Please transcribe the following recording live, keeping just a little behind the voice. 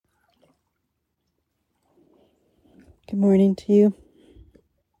Good morning to you.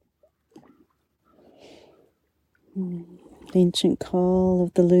 Ancient call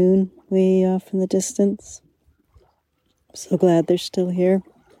of the loon way off in the distance. So glad they're still here.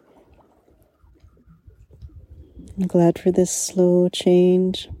 I'm glad for this slow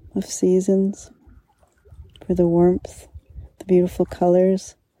change of seasons, for the warmth, the beautiful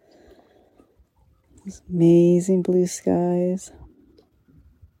colors, these amazing blue skies,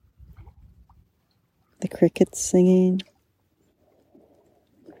 the crickets singing,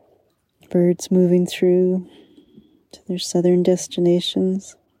 birds moving through to their southern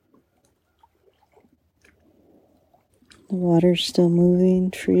destinations. The water's still moving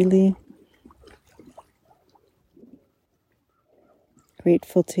freely.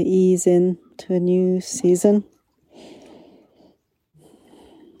 Grateful to ease in to a new season.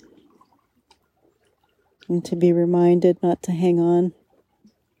 And to be reminded not to hang on.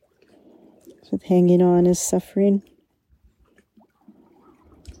 With hanging on is suffering.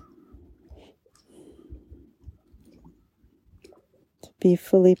 To be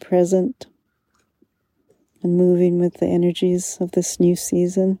fully present and moving with the energies of this new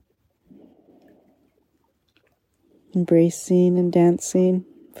season. Embracing and dancing,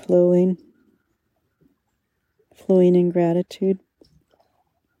 flowing in gratitude.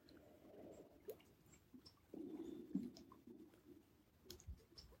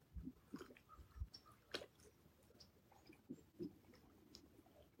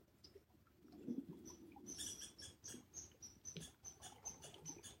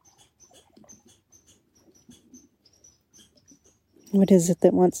 What is it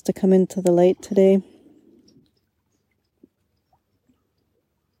that wants to come into the light today?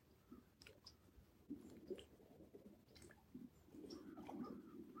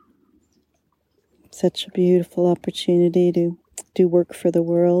 Such a beautiful opportunity to do work for the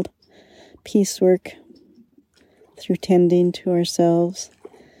world, peace work through tending to ourselves,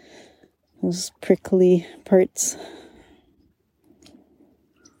 those prickly parts,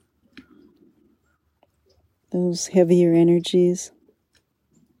 those heavier energies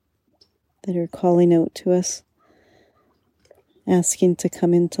that are calling out to us, asking to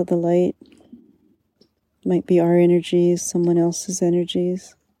come into the light. Might be our energies, someone else's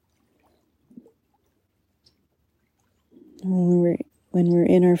energies. When we're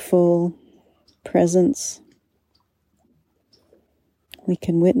in our full presence, we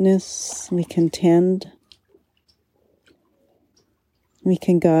can witness, we can tend, we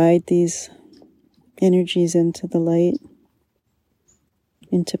can guide these energies into the light,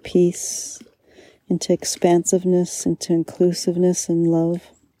 into peace, into expansiveness, into inclusiveness and love.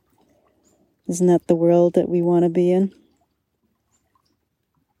 Isn't that the world that we want to be in?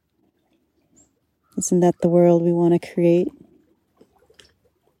 Isn't that the world we want to create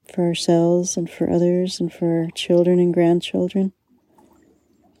for ourselves and for others and for our children and grandchildren?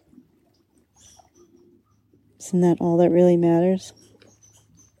 Isn't that all that really matters?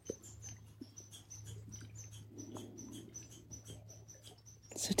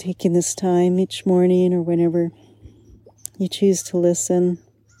 So taking this time each morning or whenever you choose to listen,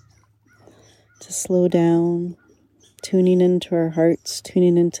 to slow down, tuning into our hearts,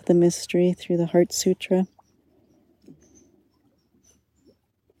 tuning into the mystery through the Heart Sutra.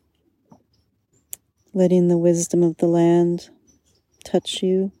 Letting the wisdom of the land touch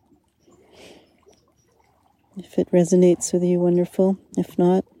you. If it resonates with you, wonderful. If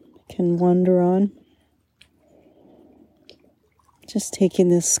not, you can wander on. Just taking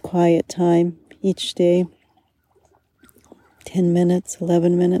this quiet time each day, 10 minutes,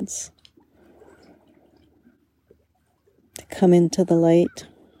 11 minutes, to come into the light,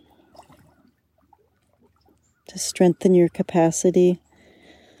 to strengthen your capacity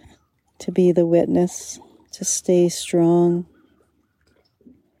to be the witness, to stay strong,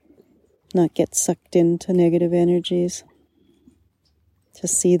 not get sucked into negative energies, to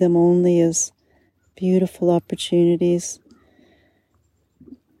see them only as beautiful opportunities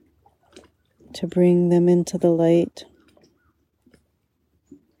to bring them into the light,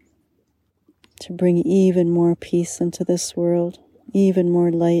 to bring even more peace into this world, even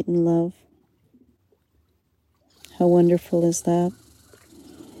more light and love. How wonderful is that?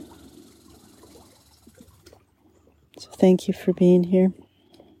 So thank you for being here.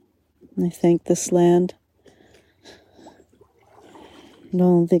 And I thank this land and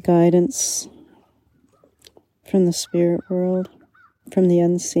all the guidance from the spirit world, from the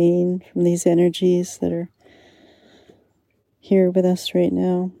unseen, from these energies that are here with us right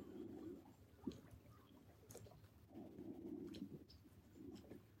now.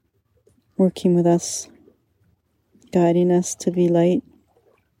 Working with us, guiding us to be light,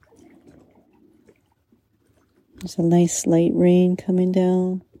 There's a nice light rain coming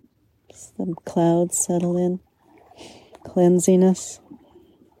down. Some clouds settle in, cleansing us.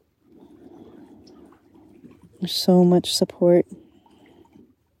 There's so much support.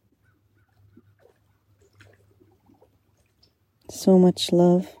 So much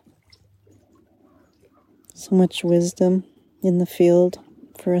love. So much wisdom in the field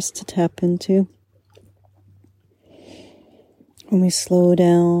for us to tap into. When we slow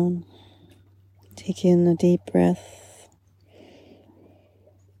down, take in a deep breath,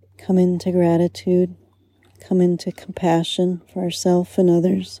 come into gratitude, come into compassion for ourselves and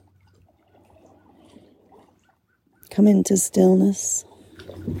others, come into stillness.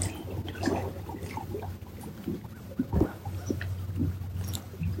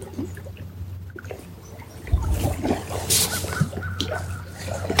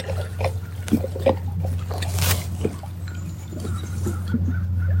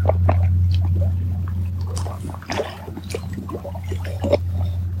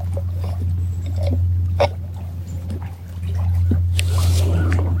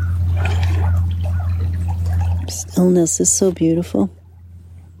 Stillness is so beautiful,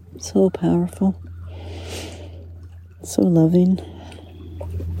 so powerful, so loving.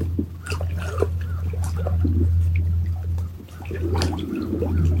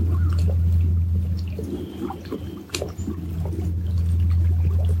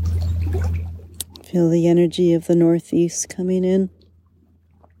 Feel the energy of the northeast coming in.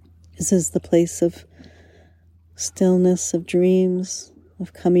 This is the place of stillness, of dreams,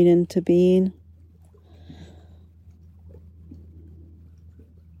 of coming into being.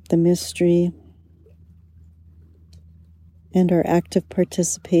 The mystery and our active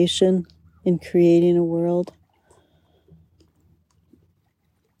participation in creating a world.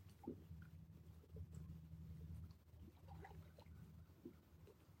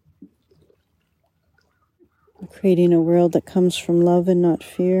 Creating a world that comes from love and not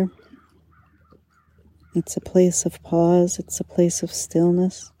fear. It's a place of pause. It's a place of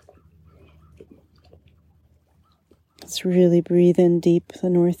stillness. Let's really breathe in deep the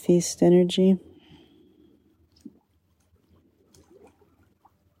northeast energy.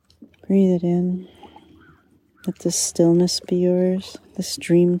 Breathe it in. Let this stillness be yours, this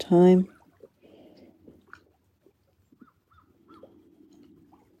dream time.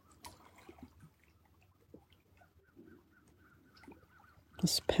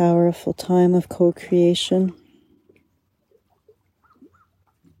 This powerful time of co-creation.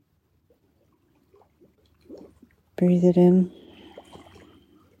 Breathe it in.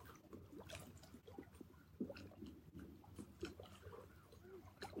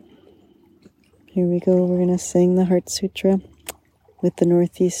 Here we go. We're going to sing the Heart Sutra with the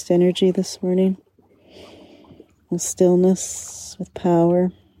northeast energy this morning. With stillness, with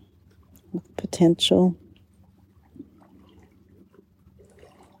power, with potential.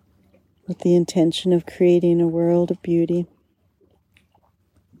 With the intention of creating a world of beauty.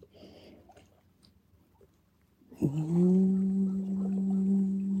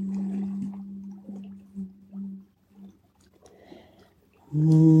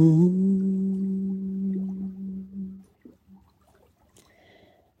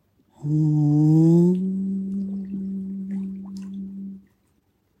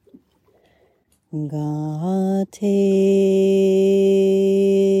 Gate,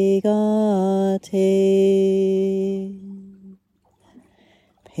 gate,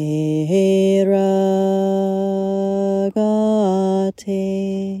 pera gate,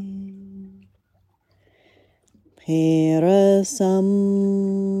 pera samgate,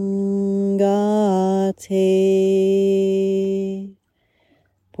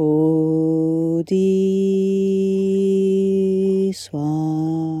 bodhi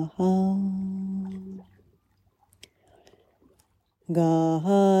swaha.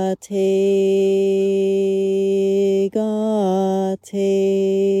 Gate, gate,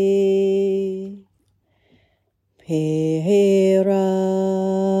 pera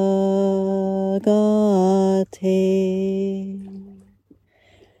gate,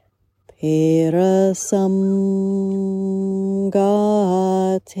 pera samgate,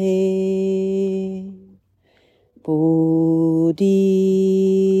 bodhi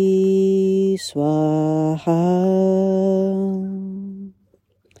swaha.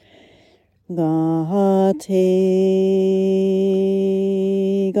 Gate,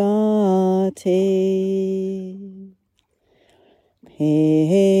 gate,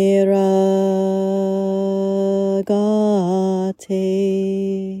 pera gate,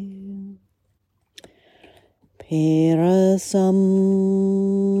 pera samgate,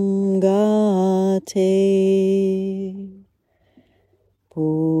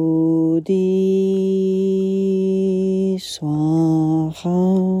 bodhi swaha.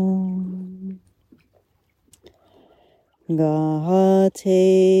 Gahate,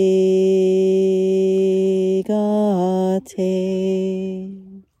 gahate,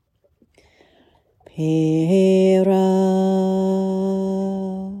 pera,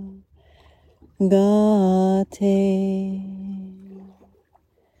 gahate,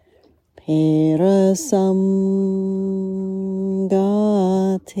 perasam,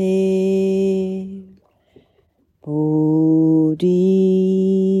 gahate, bodhi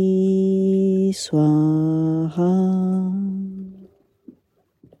swaha.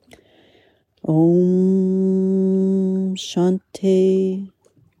 Om Shanti,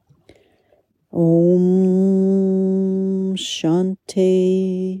 Om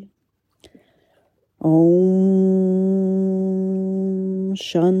Shanti, Om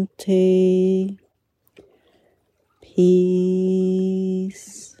Shanti,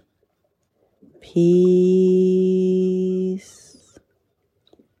 peace, peace,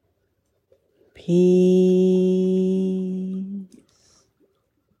 peace.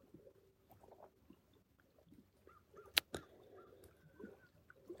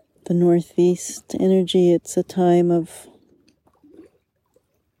 The northeast energy, it's a time of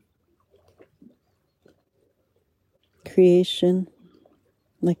creation,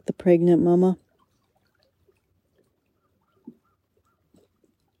 like the pregnant mama.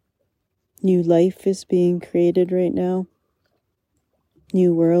 New life is being created right now.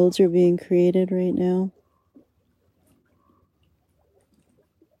 New worlds are being created right now.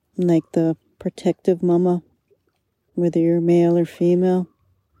 Like the protective mama, whether you're male or female,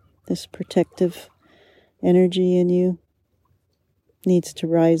 this protective energy in you needs to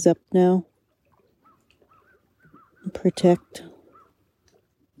rise up now and protect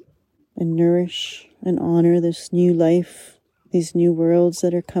and nourish and honor this new life, these new worlds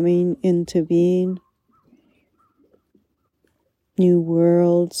that are coming into being. New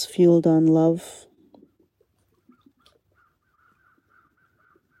worlds fueled on love.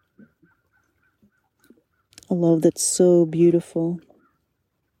 A love that's so beautiful,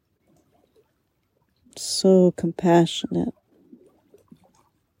 so compassionate,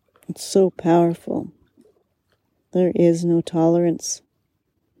 it's so powerful. There is no tolerance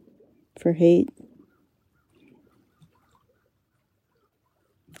for hate.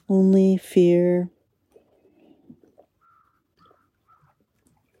 Only fear.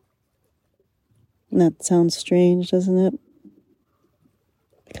 And that sounds strange, doesn't it?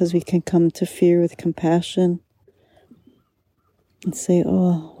 Because we can come to fear with compassion and say,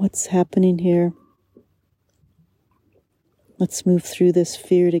 oh, what's happening here? Let's move through this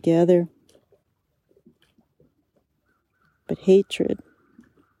fear together. But hatred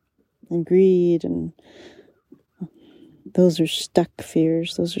and greed, and those are stuck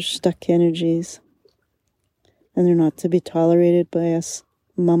fears, those are stuck energies. And they're not to be tolerated by us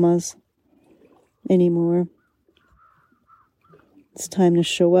mamas anymore. It's time to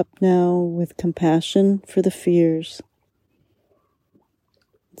show up now with compassion for the fears.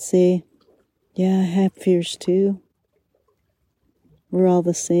 Say, yeah, I have fears too. We're all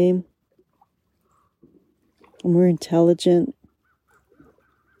the same. And we're intelligent.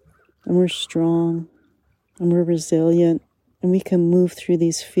 And we're strong. And we're resilient. And we can move through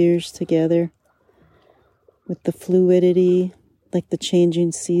these fears together with the fluidity, like the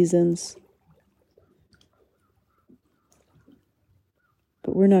changing seasons.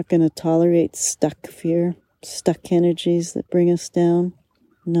 But we're not going to tolerate stuck fear, stuck energies that bring us down.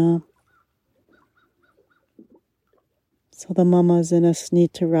 No. So the mamas in us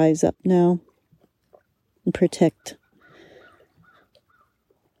need to rise up now and protect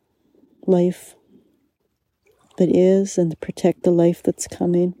life that is and to protect the life that's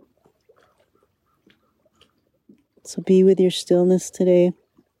coming. So be with your stillness today.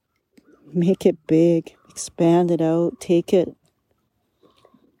 Make it big. Expand it out. Take it.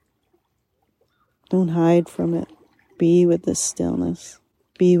 Don't hide from it. Be with this stillness.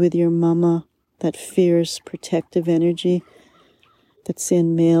 Be with your mama, that fierce protective energy that's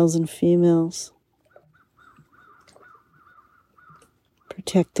in males and females.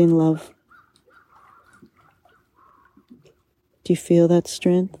 Protecting love. Do you feel that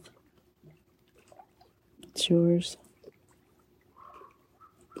strength? It's yours.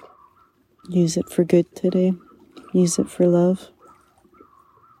 Use it for good today. Use it for love.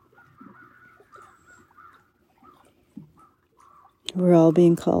 We're all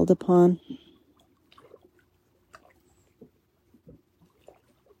being called upon.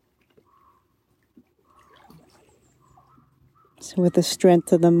 So with the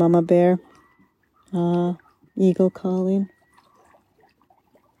strength of the mama bear, eagle calling.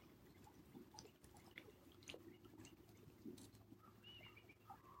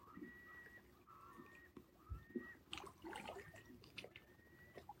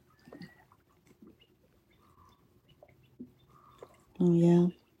 Oh, yeah.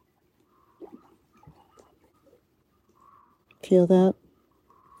 Feel that?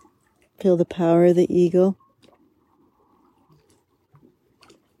 Feel the power of the ego.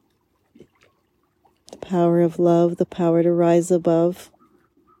 The power of love, the power to rise above.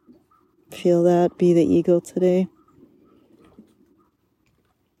 Feel that. Be the eagle today.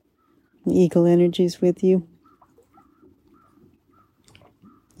 The eagle energy's with you.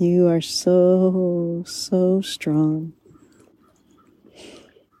 You are so, so strong.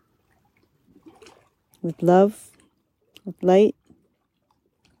 With love, with light,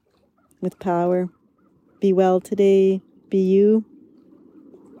 with power. Be well today. Be you.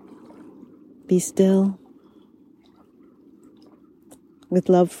 Be still. With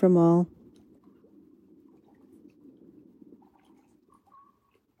love from all.